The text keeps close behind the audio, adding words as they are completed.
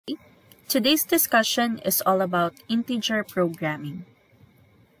Today's discussion is all about integer programming.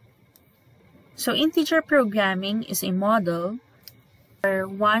 So integer programming is a model where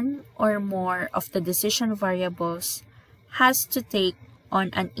one or more of the decision variables has to take on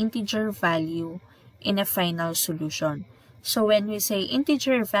an integer value in a final solution. So when we say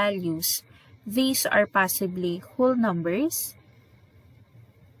integer values, these are possibly whole numbers,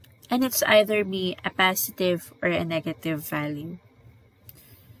 and it's either be a positive or a negative value.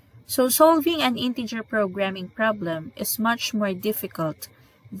 So solving an integer programming problem is much more difficult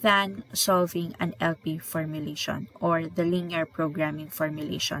than solving an LP formulation or the linear programming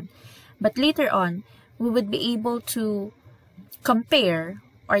formulation. But later on, we would be able to compare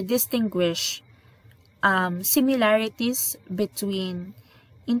or distinguish similarities between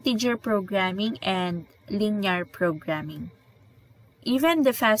integer programming and linear programming. Even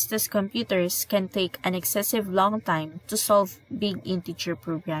the fastest computers can take an excessive long time to solve big integer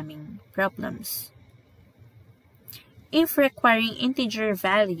programming problems. If requiring integer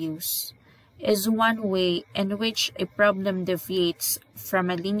values is one way in which a problem deviates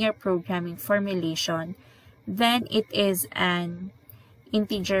from a linear programming formulation, then it is an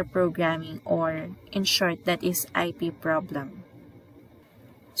integer programming, or in short, that is IP problem.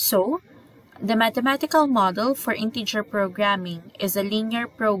 So, the mathematical model for integer programming is a linear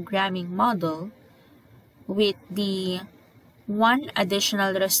programming model with the one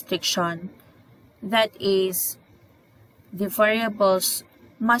additional restriction, that is, the variables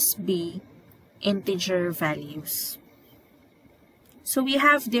must be integer values. So we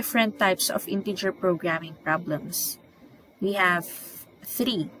have different types of integer programming problems. We have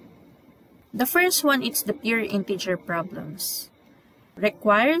three. The first one is the pure integer problems.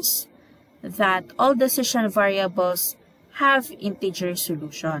 Requires that all decision variables have integer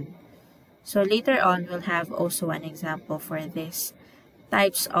solution. So later on, we'll have also an example for this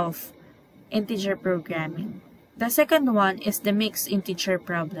types of integer programming. The second one is the mixed integer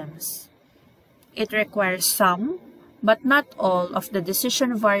problems. It requires some, but not all, of the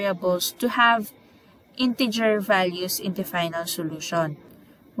decision variables to have integer values in the final solution,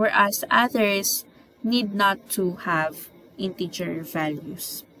 whereas others need not to have integer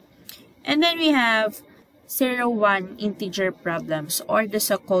values. And then we have 0-1 integer problems, or the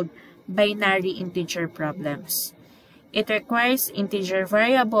so-called binary integer problems. It requires integer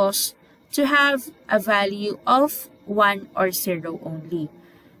variables to have a value of 1 or 0 only,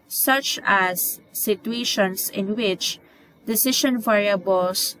 such as situations in which decision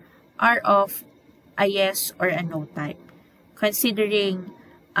variables are of a yes or a no type. Considering,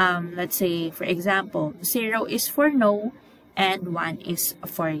 let's say, for example, 0 is for no and 1 is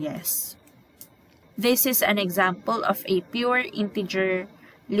for yes. This is an example of a pure integer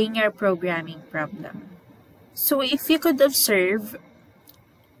linear programming problem. So if you could observe,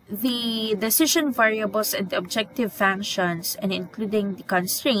 the decision variables and the objective functions, and including the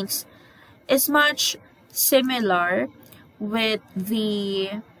constraints, is much similar with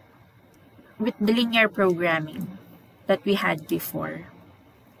the linear programming that we had before.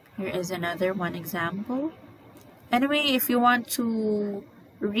 Here is another one example. Anyway, if you want to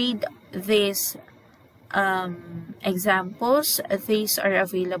read these examples, these are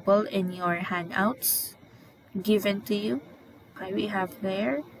available in your handouts given to you. Okay, we have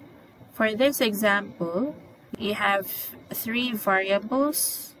there. For this example, we have three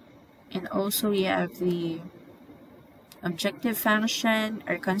variables, and also we have the objective function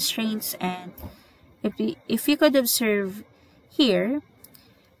or constraints. And if you could observe here,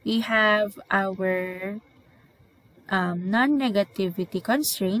 we have our non-negativity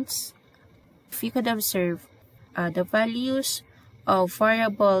constraints. If you could observe, the values of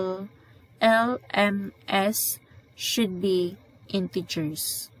variable L, M, S should be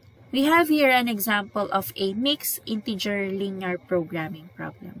integers. We have here an example of a mixed integer linear programming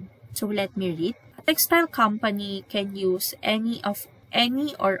problem. So let me read. A textile company can use any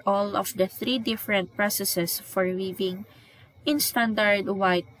or all of the three different processes for weaving in standard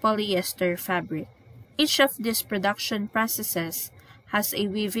white polyester fabric. Each of these production processes has a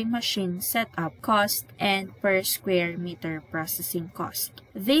weaving machine setup cost and per square meter processing cost.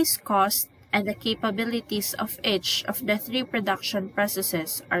 These costs and the capabilities of each of the three production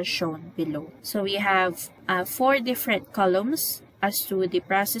processes are shown below. So we have 4 different columns as to the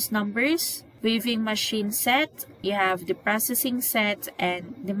process numbers, weaving machine set, you have the processing set,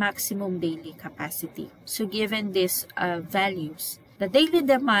 and the maximum daily capacity. So given these values, the daily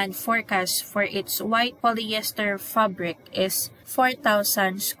demand forecast for its white polyester fabric is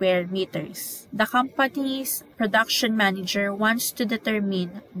 4,000 square meters. The company's production manager wants to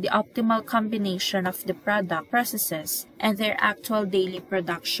determine the optimal combination of the product processes and their actual daily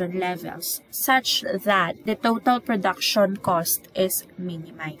production levels, such that the total production cost is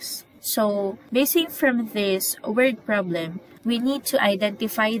minimized. So, basing from this word problem, we need to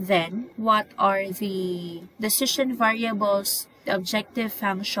identify then what are the decision variables, the objective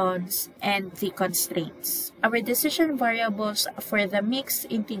functions, and the constraints. Our decision variables for the mixed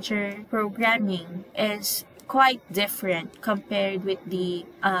integer programming is quite different compared with the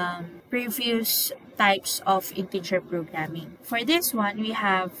previous types of integer programming. For this one, we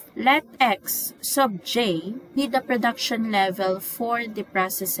have let x sub j be the production level for the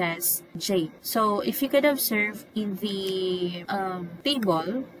processes j. So if you could observe in the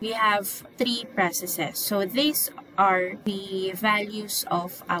table, we have 3 processes. So these are the values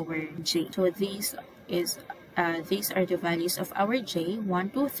of our j. So these are the values of our j, 1,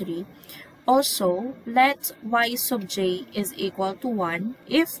 2, 3. Also, let y sub j is equal to 1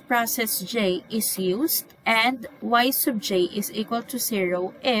 if process j is used, and y sub j is equal to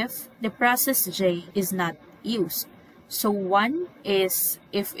 0 if the process j is not used. So 1 is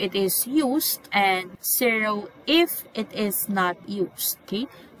if it is used and 0 if it is not used. Okay,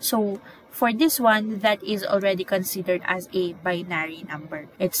 so for this one, that is already considered as a binary number.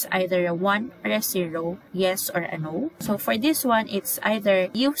 It's either a 1 or a 0, yes or a no. So for this one, it's either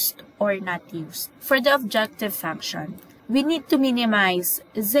used or not used. For the objective function, we need to minimize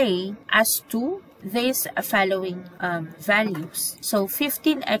z as to these following values. So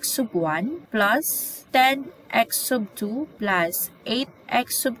 15x sub 1 plus 10x sub 2 plus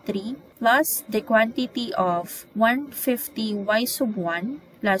 8x sub 3 plus the quantity of 150y sub 1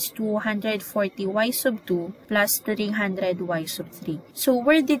 plus 240y sub 2 plus 300y sub 3. So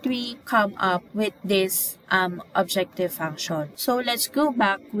where did we come up with this objective function? So let's go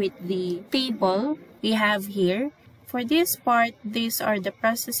back with the table we have here. For this part, these are the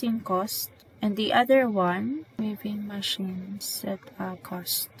processing cost, and the other one, waving machine setup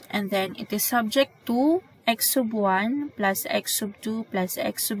cost. And then it is subject to x sub 1 plus x sub 2 plus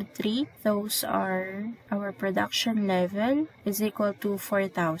x sub 3. Those are our production level is equal to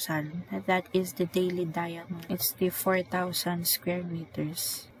 4,000. That is the daily diamond. It's the 4,000 square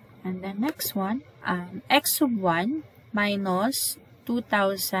meters. And the next one, x sub 1 minus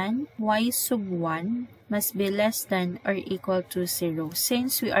 2,000 y sub 1 must be less than or equal to 0.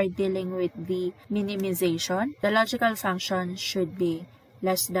 Since we are dealing with the minimization, the logical function should be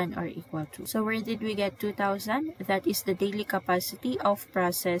less than or equal to. So where did we get 2,000? That is the daily capacity of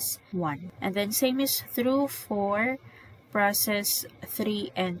process 1. And then same is true for process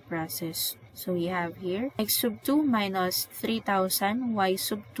 3 and process 2. So we have here x sub 2 minus 3,000 y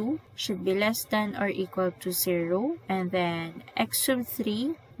sub 2 should be less than or equal to 0. And then x sub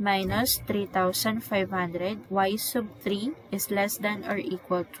 3 minus 3,500 y sub 3 is less than or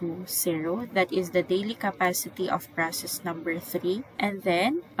equal to 0. That is the daily capacity of process number 3. And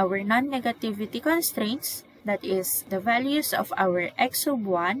then our non-negativity constraints, that is the values of our x sub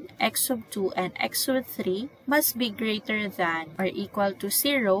 1, x sub 2, and x sub 3 must be greater than or equal to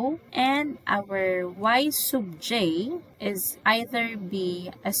 0, and our y sub j is either be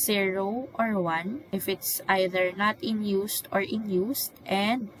a 0 or 1 if it's either not in use or in use,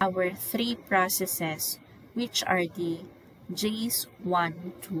 and our 3 processes, which are the j's 1,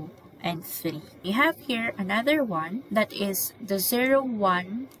 2, and 3. We have here another one, that is the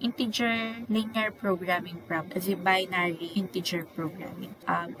 0-1 integer linear programming problem, the binary integer programming.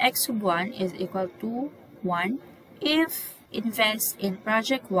 X sub 1 is equal to 1 if invest in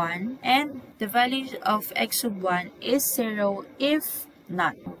project 1, and the value of x sub 1 is 0 if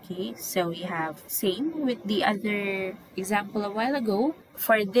not. Okay, so we have same with the other example a while ago.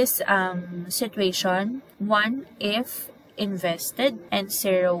 For this situation, 1 if invested and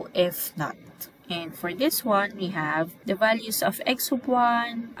 0 if not. And for this one, we have the values of x sub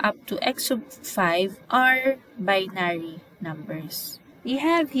 1 up to x sub 5 are binary numbers. We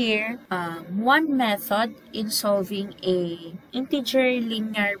have here one method in solving a integer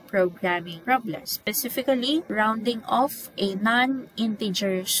linear programming problem, specifically rounding off a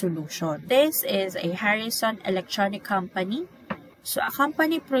non-integer solution. This is a Harrison Electronic Company. So a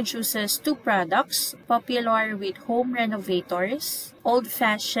company produces 2 products popular with home renovators: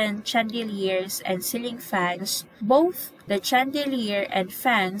 old-fashioned chandeliers and ceiling fans. Both the chandelier and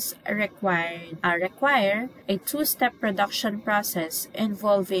fans require a 2-step production process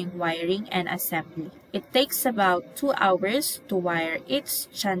involving wiring and assembly. It takes about 2 hours to wire each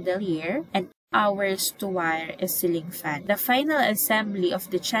chandelier and hours to wire a ceiling fan. The final assembly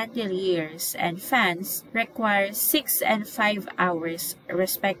of the chandeliers and fans requires 6 and 5 hours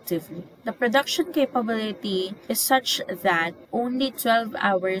respectively. The production capability is such that only 12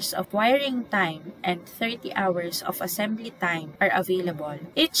 hours of wiring time and 30 hours of assembly time are available.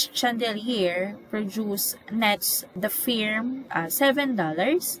 Each chandelier produced nets the firm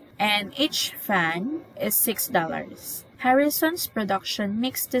 $7 and each fan is $6. Harrison's production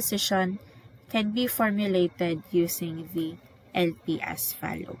mix decision can be formulated using the LP as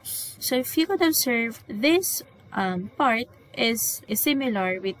follows. So if you could observe, this part is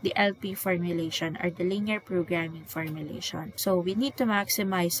similar with the LP formulation or the linear programming formulation. So we need to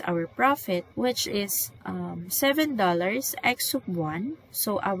maximize our profit, which is $7 x sub 1.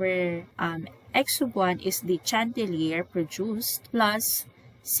 So our x sub 1 is the chandelier produced plus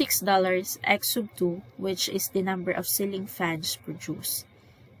 $6 x sub 2, which is the number of ceiling fans produced.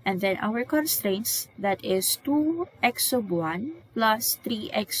 And then our constraints, that is 2x sub 1 plus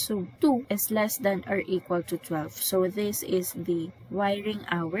 3x sub 2 is less than or equal to 12. So this is the wiring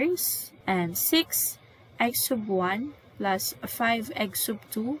hours. And 6x sub 1 plus 5x sub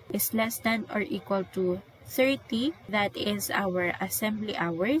 2 is less than or equal to 30. That is our assembly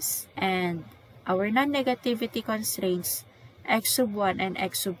hours. And our non-negativity constraints, x sub 1 and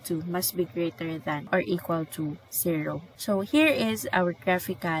x sub 2 must be greater than or equal to 0. So here is our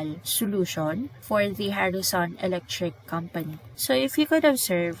graphical solution for the Harrison Electric Company. So if you could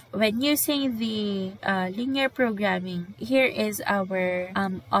observe, when using the linear programming, here is our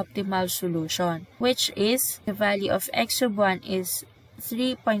optimal solution, which is the value of x sub 1 is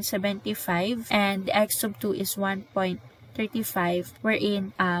 3.75 and x sub 2 is 1.35,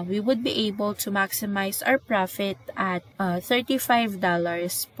 wherein we would be able to maximize our profit at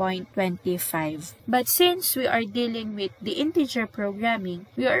 $35.25. But since we are dealing with the integer programming,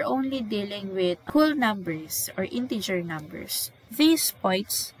 we are only dealing with whole numbers or integer numbers. These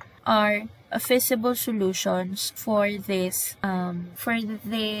points are feasible solutions for this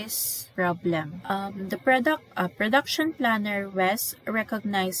problem. The production planner West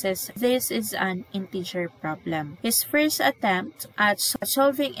recognizes this is an integer problem. His first attempt at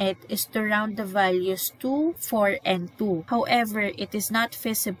solving it is to round the values 2, 4, and 2. However, it is not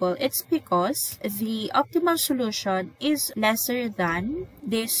feasible. It's because the optimal solution is lesser than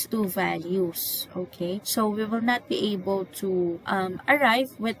these two values. Okay, so we will not be able to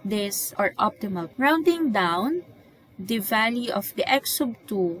arrive with this or optimal. Rounding down the value of the x sub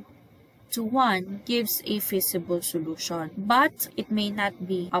 2 to 1 gives a feasible solution, but it may not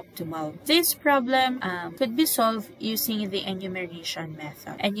be optimal. This problem could be solved using the enumeration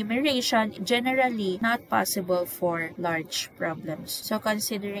method. Enumeration generally not possible for large problems. So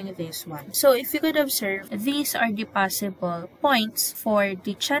considering this one. So if you could observe, these are the possible points for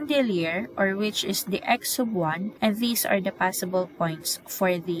the chandelier, or which is the x sub 1, and these are the possible points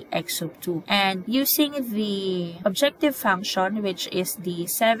for the x sub 2. And using the objective function, which is the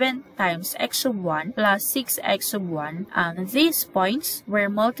 7 times x sub 1 plus 6x sub 1, these points were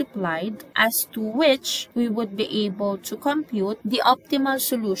multiplied, as to which we would be able to compute the optimal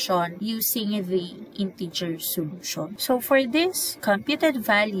solution using the integer solution. So for this computed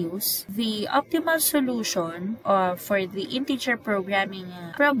values, the optimal solution for the integer programming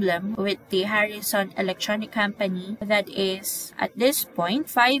problem with the Harrison Electronic Company, that is at this point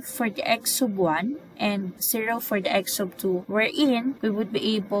 5 for the x sub 1 and 0 for the x sub 2, wherein we would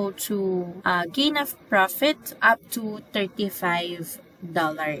be able to gain a profit up to $35.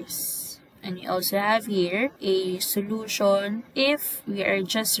 And we also have here a solution if we are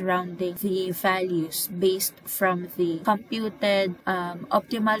just rounding the values based from the computed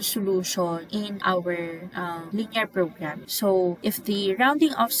optimal solution in our linear program. So if the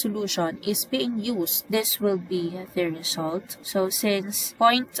rounding off solution is being used, this will be the result. So since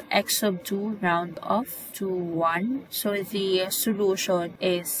point x sub 2 round off to 1, so the solution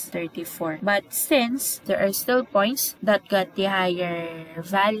is 34. But since there are still points that got the higher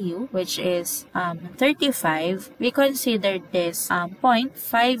value, which is 35, we consider this point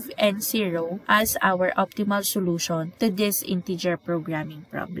 5 and 0 as our optimal solution to this integer programming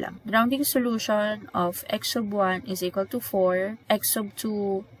problem. The rounding solution of x sub 1 is equal to 4, x sub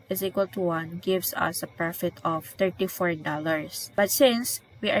 2 is equal to 1 gives us a profit of $34. But since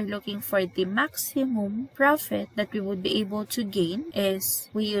we are looking for the maximum profit that we would be able to gain, is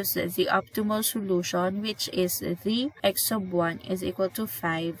we use the optimal solution, which is the x sub 1 is equal to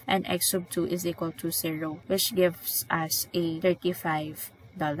 5 and x sub 2 is equal to 0, which gives us a $35.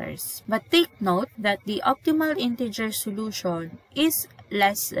 But take note that the optimal integer solution is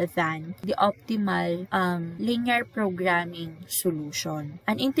less than the optimal linear programming solution.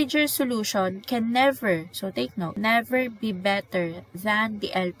 An integer solution can never, so take note, never be better than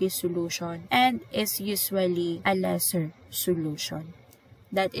the LP solution and is usually a lesser solution.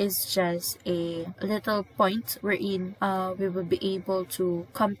 That is just a little point wherein we will be able to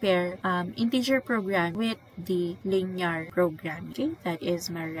compare integer program with the linear programming. Okay, that is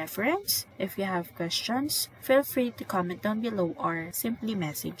my reference. If you have questions, feel free to comment down below or simply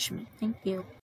message me. Thank you.